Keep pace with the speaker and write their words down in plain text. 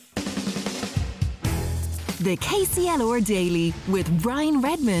The KCLR Daily with Brian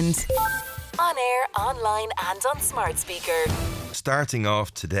Redmond. On air, online and on smart speaker. Starting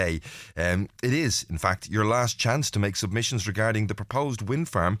off today, it is, in fact, your last chance to make submissions regarding the proposed wind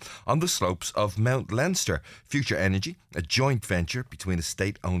farm on the slopes of Mount Leinster. Future Energy, a joint venture between a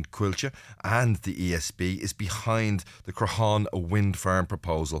state-owned Quilcha and the ESB, is behind the Croaghan Wind Farm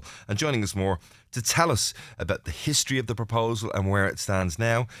proposal. And joining us more to tell us about the history of the proposal and where it stands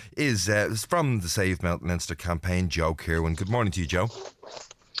now is from the Save Mount Leinster campaign, Joe Kirwan. Good morning to you, Joe.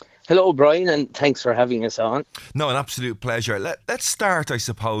 Hello, Brian, and thanks for having us on. No, an absolute pleasure. Let's start, I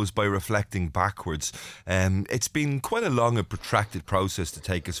suppose, by reflecting backwards. It's been quite a long and protracted process to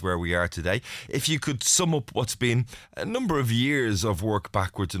take us where we are today. If you could sum up what's been a number of years of work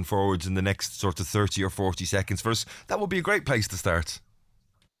backwards and forwards in the next sort of 30 or 40 seconds for us, that would be a great place to start.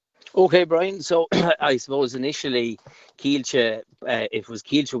 Okay, Brian. So I suppose initially Quilcha,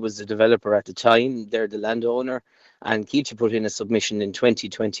 Quilcha was the developer at the time. They're the landowner, and Quilcha put in a submission in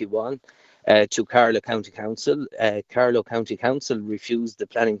 2021 to Carlow County Council. Carlow County Council refused the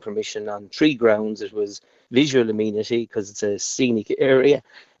planning permission on three grounds. It was visual amenity because it's a scenic area.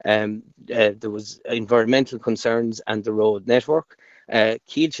 There was environmental concerns and the road network.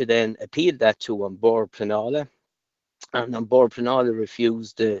 Quilcha then appealed that to An Bord Pleanála. And An Bord Pleanála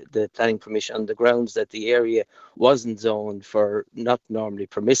refused the planning permission on the grounds that the area wasn't zoned for not normally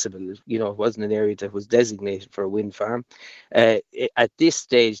permissible. You know, it wasn't an area that was designated for a wind farm. At this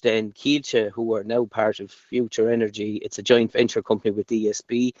stage then, Quilcha, who are now part of Future Energy, it's a joint venture company with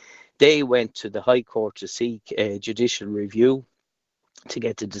ESB, they went to the High Court to seek a judicial review to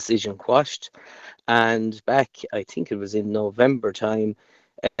get the decision quashed. And back, I think it was in November time,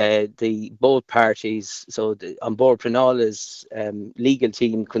 the both parties, so An Bord Pleanála's legal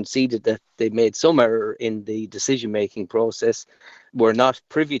team conceded that they made some error in the decision-making process, were not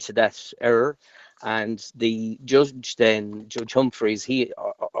privy to that error, and the judge then, Judge Humphreys, he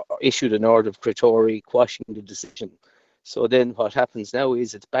issued an order of certiorari quashing the decision. So then what happens now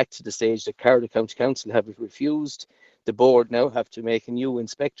is it's back to the stage that Carlow County Council have refused. The board now have to make a new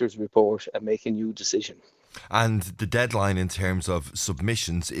inspector's report and make a new decision. And the deadline in terms of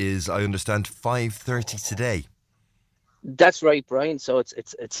submissions is, I understand, 5:30 today. That's right, Brian. So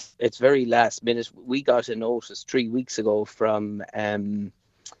it's very last minute. We got a notice 3 weeks ago from An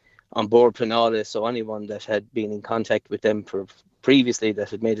Bord Pleanála. So anyone that had been in contact with them previously that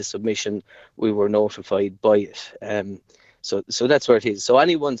had made a submission, we were notified by it. So that's where it is. So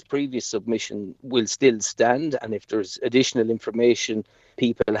anyone's previous submission will still stand, and if there's additional information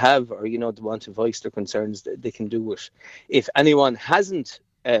people have, or they want to voice their concerns, they can do it. If anyone hasn't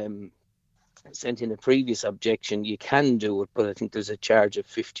sent in a previous objection, you can do it, but I think there's a charge of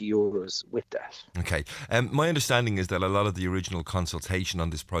 €50 with that. Okay. My understanding is that a lot of the original consultation on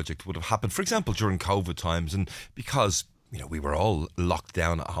this project would have happened, for example, during COVID times, and because we were all locked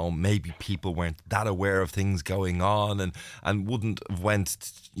down at home, maybe people weren't that aware of things going on and wouldn't have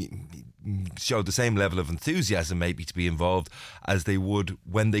showed the same level of enthusiasm maybe to be involved as they would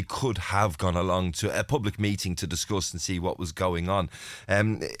when they could have gone along to a public meeting to discuss and see what was going on.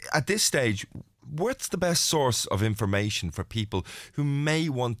 At this stage, what's the best source of information for people who may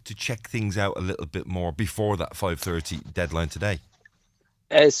want to check things out a little bit more before that 5:30 deadline today?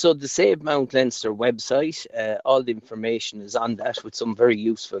 So the Save Mount Leinster website, all the information is on that with some very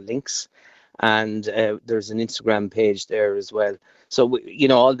useful links. And there's an Instagram page there as well. So,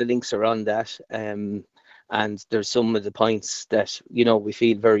 all the links are on that. And there's some of the points that, we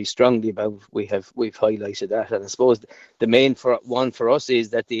feel very strongly about. We've highlighted that. And I suppose the main one for us is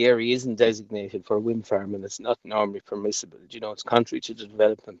that the area isn't designated for a wind farm and it's not normally permissible. It's contrary to the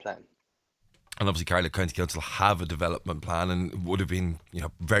development plan. And obviously Carlow County Council have a development plan and would have been,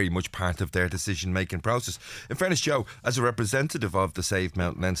 very much part of their decision-making process. In fairness, Joe, as a representative of the Save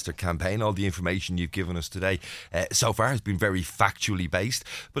Mount Leinster campaign, all the information you've given us today so far has been very factually based.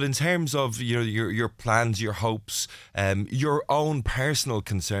 But in terms of your plans, your hopes, your own personal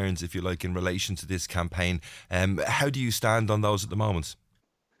concerns, if you like, in relation to this campaign, how do you stand on those at the moment?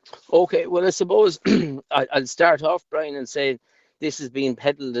 Okay, well, I suppose I'll start off, Brian, and say this is being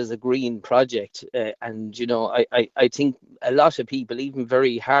peddled as a green project. And I think a lot of people, even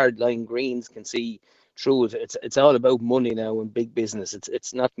very hardline Greens, can see through it. It's all about money now and big business.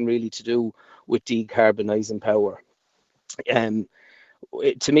 It's nothing really to do with decarbonising power.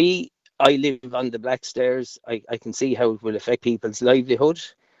 To me, I live on the Blackstairs. I can see how it will affect people's livelihood.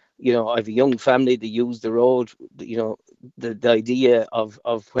 I have a young family that use the road. The idea of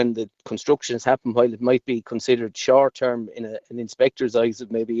when the constructions happen, while it might be considered short term in an inspector's eyes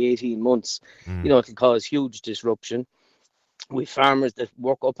of maybe 18 months, it can cause huge disruption. with farmers that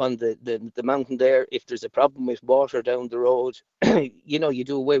work up on the mountain there. If there's a problem with water down the road, you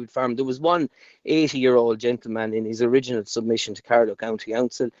do away with farm. There was one 80-year-old gentleman in his original submission to Carlow County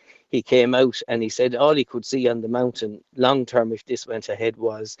Council. He came out and he said all he could see on the mountain long term, if this went ahead,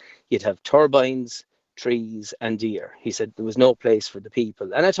 was you'd have turbines, trees and deer. He said there was no place for the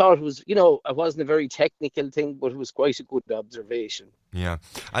people. And I thought it was, it wasn't a very technical thing, but it was quite a good observation. Yeah.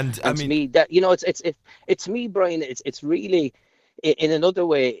 And I And to mean, me, that it's to me, Brian, it's really, in another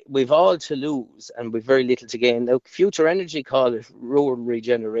way, we've all to lose and we've very little to gain. Now, Future Energy call it rural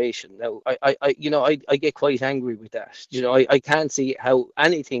regeneration. Now, I get quite angry with that. I can't see how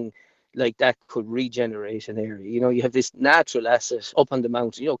anything like that could regenerate an area. You have this natural asset up on the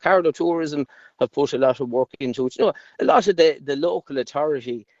mountain. Carlow Tourism have put a lot of work into it. A lot of the local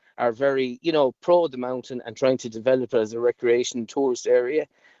authority are very, pro the mountain and trying to develop it as a recreation tourist area.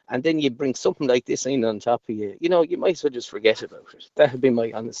 And then you bring something like this in on top of you, you might as well just forget about it. That would be my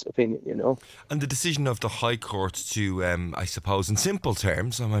honest opinion. and the decision of the High Court to, I suppose, in simple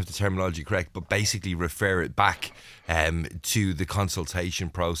terms, I might have the terminology correct, but basically refer it back to the consultation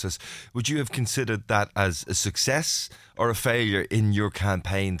process. Would you have considered that as a success or a failure in your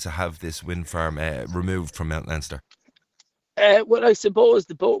campaign to have this wind farm removed from Mount Leinster? Well, I suppose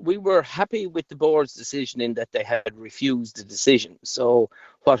we were happy with the board's decision in that they had refused the decision. So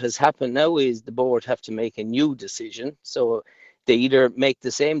what has happened now is the board have to make a new decision. So they either make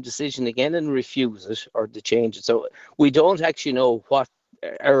the same decision again and refuse it, or they change it. So we don't actually know what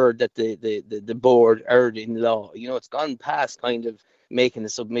error that the board erred in law. It's gone past kind of making a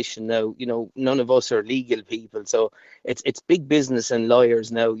submission now. None of us are legal people, so it's big business and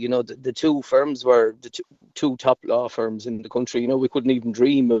lawyers now. The two firms were the two top law firms in the country. We couldn't even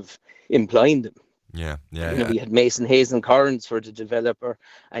dream of employing them. Yeah. We had Mason Hayes and Corrins for the developer,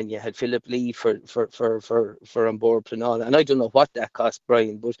 and you had Philip Lee for on board Planala. And I don't know what that cost,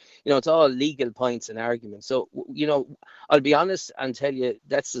 Brian, but it's all legal points and arguments. So I'll be honest and tell you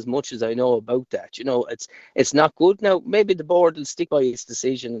that's as much as I know about that. It's not good. Now maybe the board will stick by its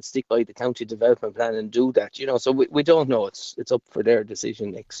decision and stick by the county development plan and do that. So we don't know. It's up for their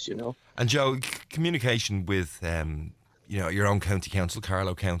decision next. And Joe, communication with your own county council,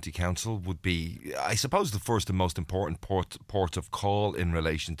 Carlow County Council, would be, I suppose, the first and most important port of call in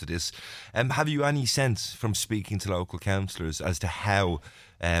relation to this. Have you any sense from speaking to local councillors as to how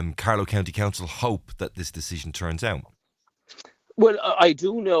Carlow County Council hope that this decision turns out? Well, I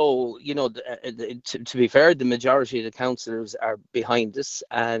do know, to be fair, the majority of the councillors are behind this,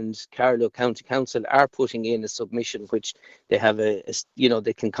 and Carlow County Council are putting in a submission which they have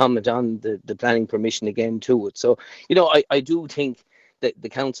they can comment on the planning permission again to it. So, I do think that the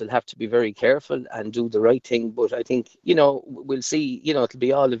council have to be very careful and do the right thing. But I think, we'll see, it'll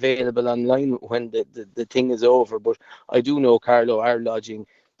be all available online when the thing is over. But I do know Carlow are lodging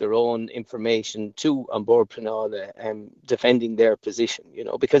their own information to on board Planala and defending their position,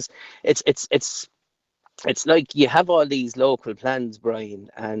 because it's like you have all these local plans, Brian,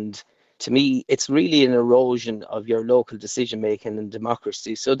 and to me it's really an erosion of your local decision making and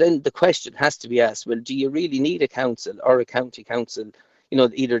democracy. So then the question has to be asked, well, do you really need a council or a county council,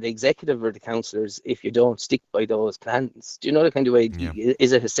 either the executive or the councillors, if you don't stick by those plans? Do you know the kind of way? Yeah.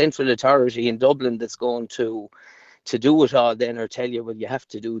 Is it a central authority in Dublin that's going to do it all then, or tell you, well, you have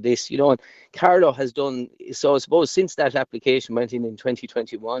to do this, and Carlow has done, so I suppose since that application went in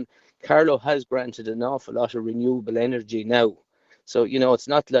 2021, Carlow has granted an awful lot of renewable energy now. So, it's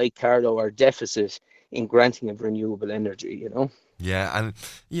not like Carlow are deficit in granting of renewable energy, Yeah, and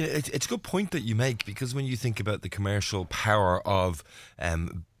it's a good point that you make, because when you think about the commercial power of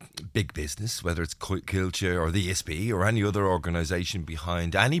big business, whether it's Kilche or the ESB or any other organisation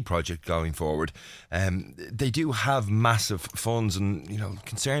behind any project going forward, they do have massive funds, and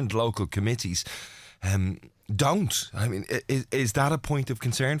concerned local committees don't. I mean, is that a point of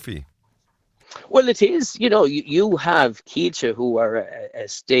concern for you? Well, it is. You have Kilche, who are a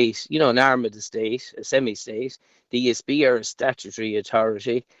state, an arm of the state, a semi-state. The ESB are a statutory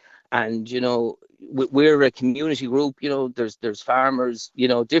authority, and we're a community group. There's farmers,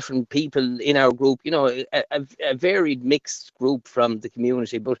 different people in our group. A varied mixed group from the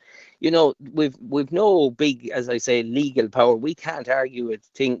community. But we've no big, as I say, legal power. We can't argue a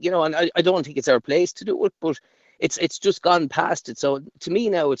thing. And I don't think it's our place to do it, but it's just gone past it. So to me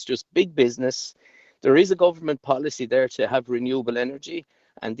now, it's just big business. There is a government policy there to have renewable energy,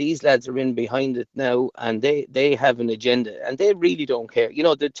 and these lads are in behind it now, and they have an agenda, and they really don't care.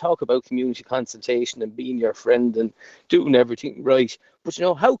 They talk about community consultation and being your friend and doing everything right. But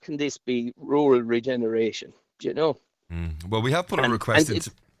how can this be rural regeneration? Well, we have put a request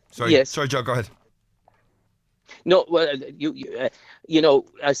into. Sorry, yes. Sorry, Joe, go ahead. No, well, you know,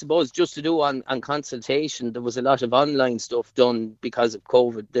 I suppose just to do on consultation, there was a lot of online stuff done because of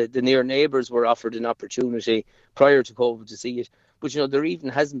COVID. The near neighbours were offered an opportunity prior to COVID to see it. But, you know, there even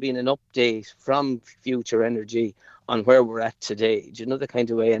hasn't been an update from Future Energy on where we're at today. Do you know, the kind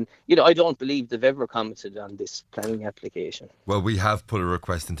of way? And, you know, I don't believe they've ever commented on this planning application. Well, we have put a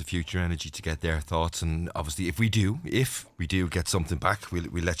request into Future Energy to get their thoughts, and obviously if we do get something back,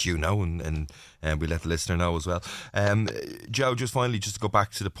 we'll let you know, and we let the listener know as well. Joe, just finally, just to go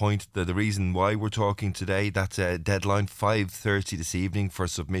back to the point, the reason why we're talking today, that's a deadline 5:30 this evening for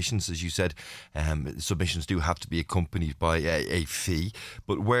submissions. As you said, submissions do have to be accompanied by a fee,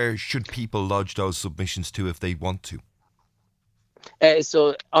 but where should people lodge those submissions to if they want to?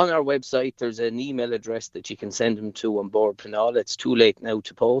 So on our website, there's an email address that you can send them to on board Planala. It's too late now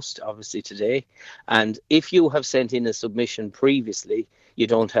to post, obviously, today. And if you have sent in a submission previously, you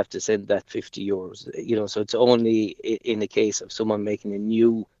don't have to send that €50. You know, so it's only in the case of someone making a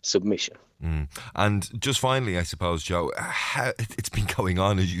new submission. And just finally, I suppose, Joe, it's been going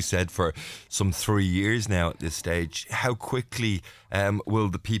on, as you said, for some 3 years now at this stage. How quickly will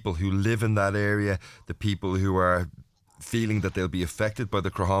the people who live in that area, the people who are feeling that they'll be affected by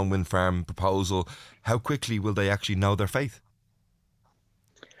the Croaghan Wind Farm proposal, how quickly will they actually know their fate?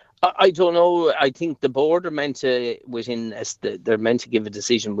 I don't know. I think the board are meant to they're meant to give a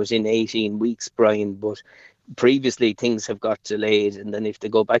decision within 18 weeks, Brian, but previously things have got delayed, and then if they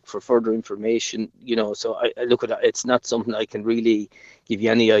go back for further information, you know, so I look at it, it's not something I can really give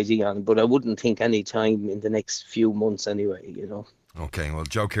you any idea on, but I wouldn't think any time in the next few months anyway, you know. Okay, well,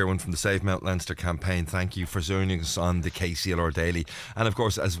 Joe Kirwan from the Save Mount Leinster campaign, thank you for joining us on the KCLR Daily. And of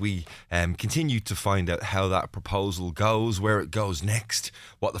course, as we continue to find out how that proposal goes, where it goes next,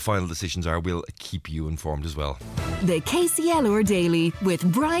 what the final decisions are, we'll keep you informed as well. The KCLR Daily with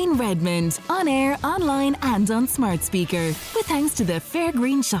Brian Redmond, on air, online and on smart speaker. With thanks to the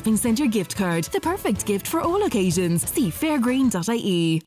Fairgreen Shopping Centre gift card, the perfect gift for all occasions. See fairgreen.ie.